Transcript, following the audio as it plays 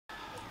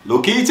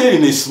Located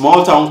in a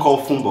small town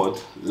called Fumbot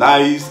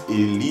lies a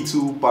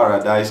little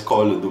paradise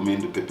called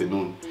Domaine De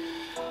Petpenoun.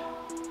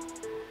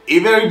 A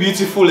very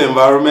beautiful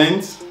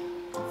environment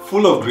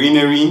full of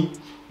greenery,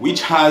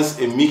 which has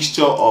a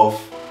mixture of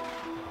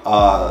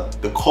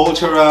the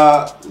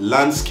cultural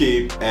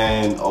landscape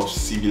and of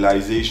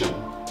civilization.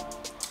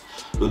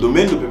 The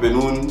Domaine De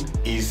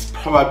Petpenoun is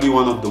probably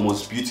one of the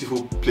most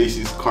beautiful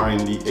places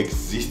currently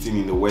existing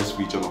in the west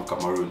region of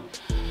Cameroon.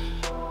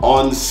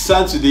 On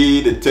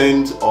Saturday, the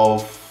 10th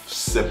of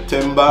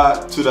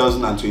September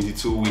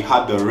 2022, we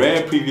had the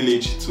rare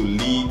privilege to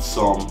lead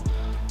some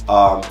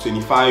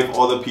 25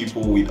 other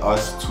people with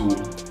us to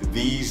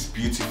this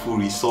beautiful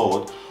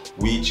resort,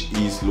 which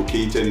is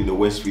located in the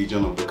west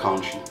region of the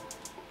country.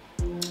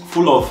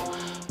 Full of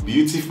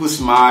beautiful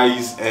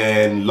smiles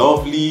and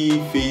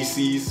lovely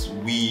faces,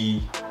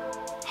 we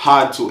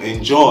had to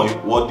enjoy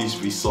what this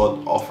resort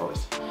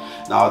offers.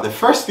 Now, the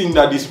first thing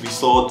that this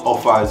resort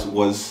offers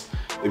was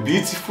a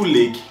beautiful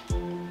lake,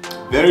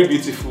 very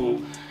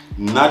beautiful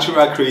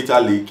natural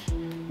crater lake,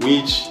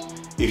 which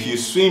if you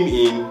swim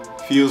in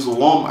feels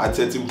warm at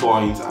certain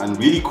points and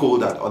really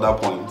cold at other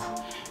points.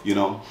 You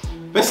know,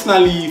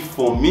 personally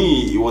for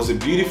me it was a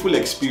beautiful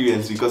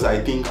experience because I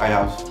think I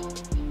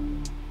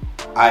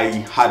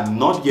had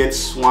not yet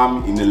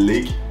swum in a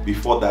lake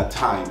before that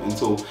time, and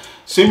so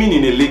swimming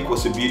in a lake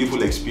was a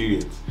beautiful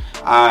experience,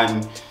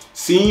 and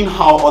seeing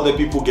how other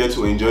people get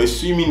to enjoy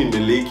swimming in the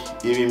lake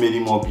even made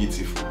it more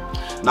beautiful.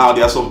 Now,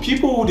 there are some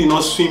people who did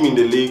not swim in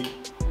the lake,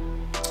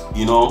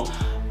 you know,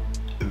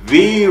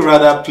 they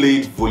rather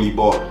played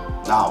volleyball.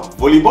 Now,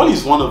 volleyball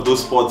is one of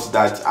those sports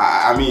that,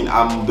 I mean,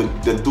 I'm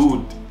the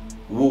dude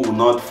who will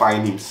not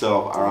find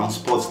himself around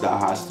sports that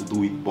has to do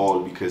with ball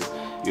because,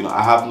 you know,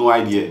 I have no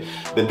idea.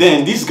 But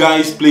then these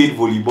guys played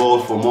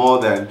volleyball for more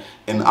than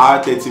an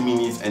hour, 30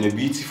 minutes, and the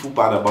beautiful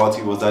part about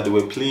it was that they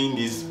were playing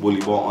this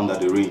volleyball under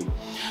the rain.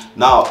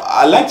 Now,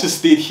 I like to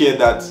state here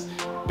that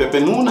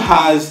Petpenoun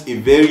has a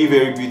very,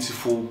 very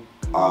beautiful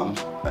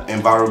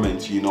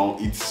environment. You know,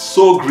 it's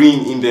so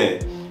green in there.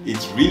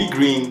 It's really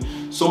green,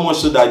 so much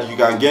so that you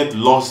can get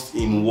lost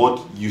in what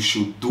you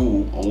should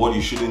do or what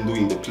you shouldn't do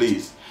in the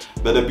place.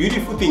 But the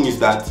beautiful thing is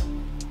that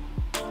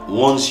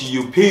once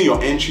you pay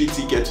your entry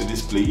ticket to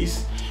this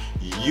place,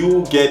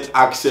 you get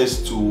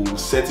access to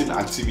certain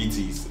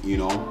activities, you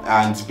know,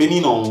 and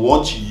depending on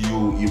what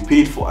you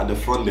paid for at the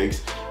front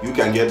desk, you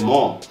can get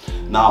more.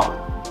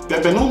 Now,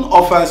 Petpenoun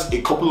offers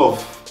a couple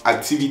of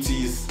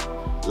activities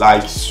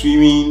like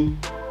swimming,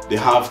 they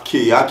have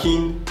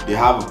kayaking, they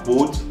have a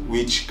boat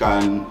which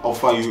can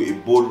offer you a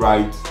boat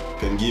ride,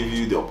 can give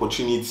you the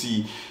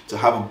opportunity to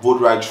have a boat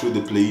ride through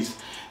the place.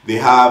 They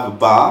have a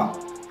bar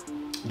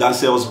that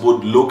sells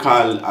both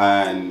local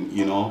and,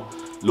 you know,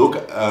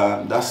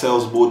 that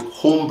sells both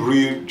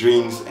homebrew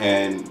drinks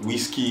and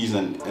whiskeys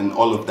and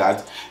all of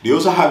that. They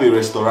also have a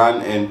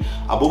restaurant, and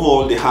above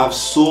all, they have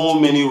so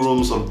many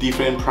rooms of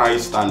different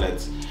price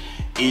standards.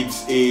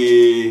 It's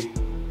a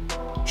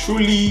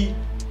truly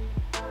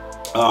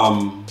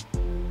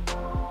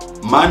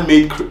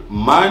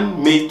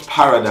man-made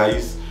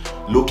paradise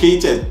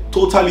located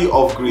totally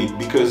off-grid,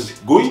 because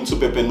going to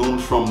Petpenoun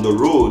from the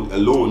road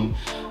alone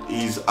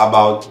is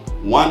about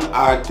 1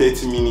 hour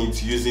 30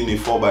 minutes using a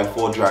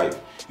 4x4 drive,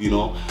 you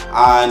know.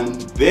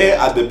 And there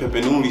at the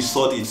Petpenoun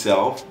resort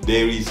itself,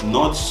 there is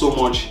not so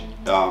much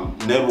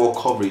network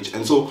coverage,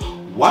 and so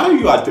while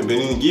you're at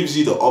Petpenoun, it gives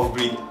you the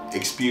off-grid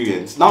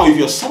experience. Now, if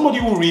you're somebody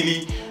who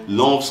really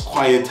loves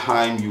quiet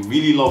time, you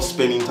really love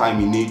spending time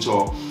in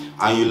nature,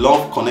 and you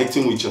love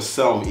connecting with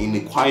yourself in a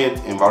quiet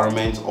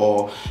environment,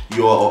 or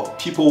you're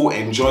people who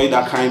enjoy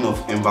that kind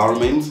of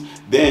environment,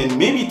 then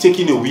maybe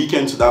taking a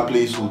weekend to that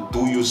place will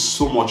do you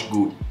so much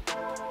good.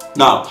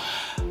 Now,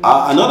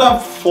 another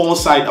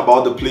foresight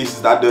about the place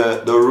is that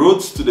the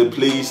roads to the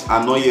place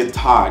are not yet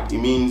tarred. It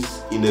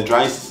means in the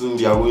dry season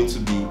they are going to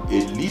be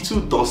a little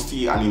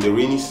dusty, and in the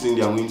rainy season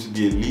they are going to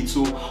be a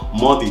little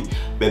muddy.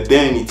 But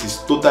then it is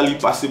totally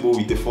passable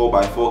with a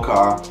 4x4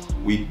 car,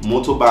 with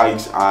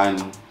motorbikes,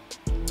 and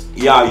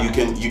yeah, you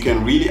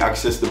can really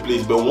access the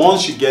place. But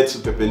once you get to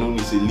Petpenoun,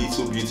 it's a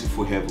little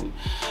beautiful heaven.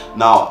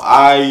 Now,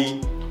 I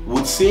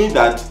would say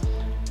that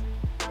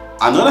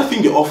another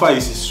thing they offer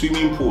is a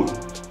swimming pool.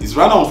 It's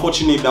rather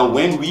unfortunate that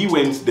when we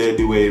went there,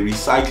 they were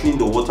recycling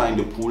the water in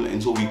the pool,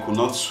 and so we could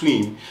not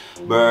swim.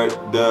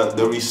 But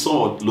the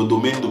resort, Le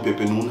Domaine De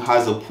Petpenoun,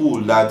 has a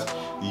pool that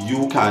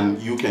you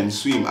can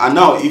swim. And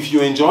now, if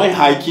you enjoy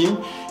hiking,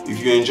 if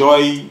you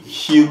enjoy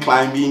hill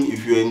climbing,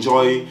 if you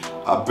enjoy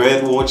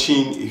bird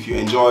watching, if you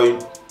enjoy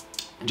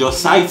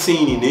just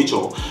sightseeing in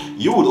nature,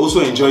 you would also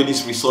enjoy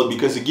this resort,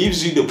 because it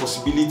gives you the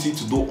possibility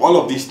to do all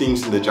of these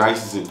things in the dry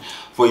season.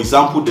 For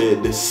example,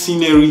 the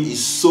scenery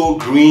is so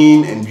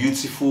green and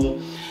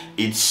beautiful.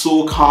 It's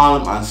so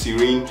calm and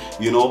serene.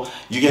 You know,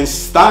 you can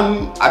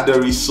stand at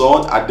the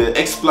resort, at the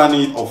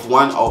esplanade of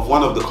one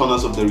of the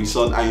corners of the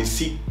resort, and you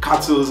see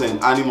cattle and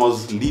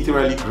animals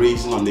literally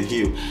grazing on the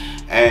hill.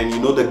 And you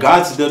know, the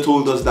guards there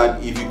told us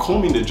that if you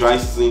come in the dry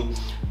season,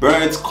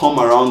 birds come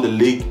around the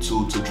lake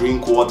to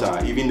drink water,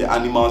 even the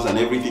animals and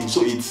everything.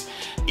 So it's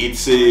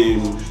It's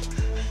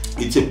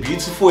a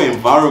beautiful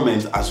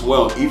environment as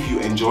well if you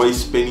enjoy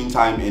spending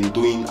time and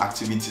doing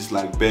activities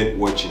like bird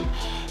watching.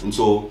 And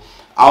so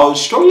I'll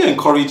strongly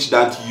encourage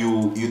that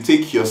you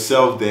take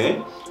yourself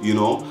there. You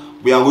know,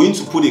 we are going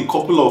to put a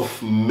couple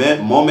of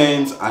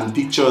moments and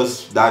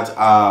pictures that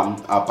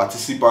our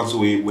participants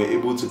were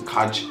able to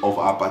catch of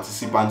our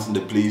participants in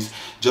the place,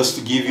 just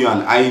to give you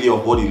an idea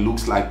of what it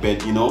looks like.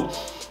 But you know,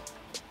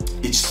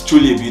 it's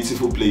truly a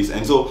beautiful place.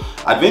 And so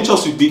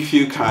Adventures with Big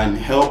Phil can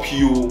help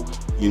you,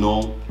 you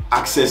know,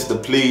 access the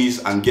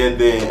place and get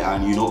there,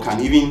 and you know, can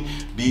even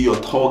be your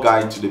tour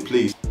guide to the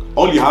place.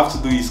 All you have to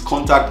do is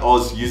contact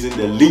us using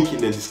the link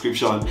in the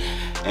description,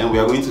 and we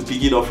are going to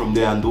pick it up from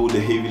there and do the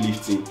heavy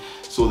lifting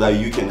so that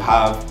you can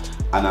have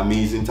an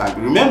amazing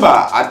time. Remember,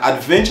 at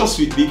Adventures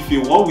with Big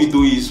Phil, what we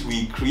do is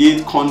we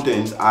create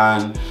content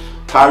and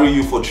carry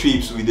you for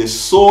trips with the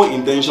sole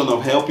intention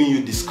of helping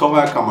you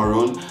discover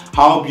Cameroon,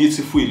 how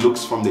beautiful it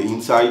looks from the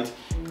inside,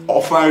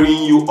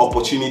 offering you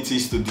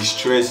opportunities to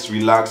distress,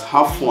 relax,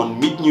 have fun,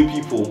 meet new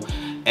people,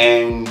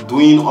 and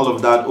doing all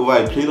of that over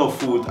a plate of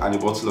food and a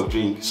bottle of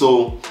drink.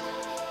 So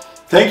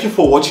thank you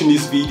for watching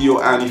this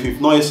video, and if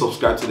you've not yet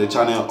subscribed to the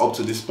channel up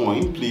to this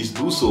point, please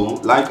do so.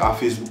 Like our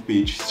Facebook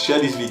page, share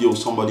this video with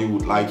somebody who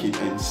would like it,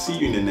 and see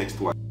you in the next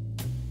one.